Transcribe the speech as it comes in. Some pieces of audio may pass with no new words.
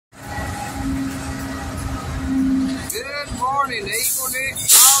morning, Eagle Nick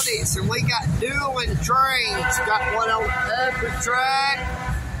Audits, and we got dueling trains. Got one on the upper track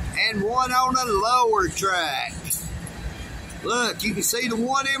and one on the lower track. Look, you can see the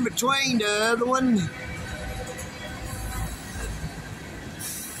one in between the other one.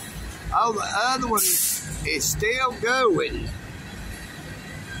 Oh, the other one is still going.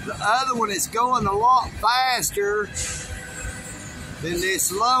 The other one is going a lot faster than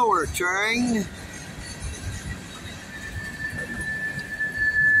this lower train.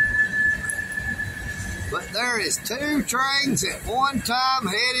 But there is two trains at one time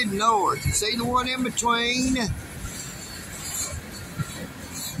headed north. You see the one in between?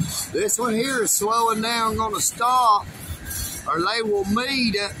 This one here is slowing down, going to stop, or they will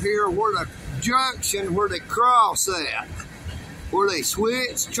meet up here where the junction, where they cross at, where they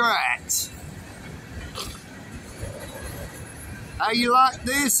switch tracks. How you like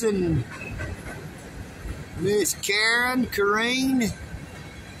this, and Miss Kareen?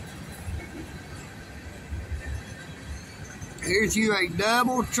 Here's you a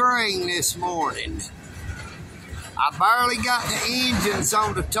double train this morning. I barely got the engines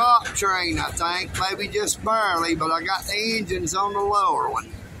on the top train, I think. Maybe just barely, but I got the engines on the lower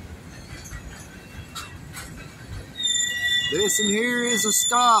one. This in here is a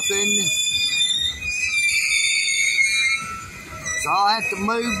stopping. So I'll have to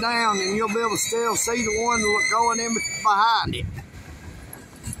move down and you'll be able to still see the one going in behind it.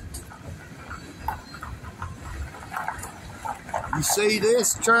 You see,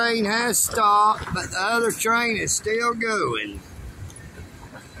 this train has stopped, but the other train is still going.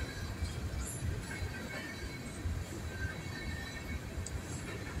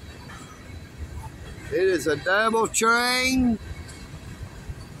 It is a double train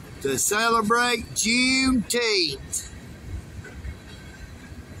to celebrate Juneteenth.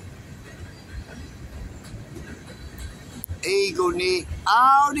 Eagle Nick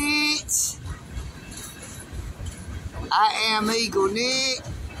Audits. I am Eagle Nick.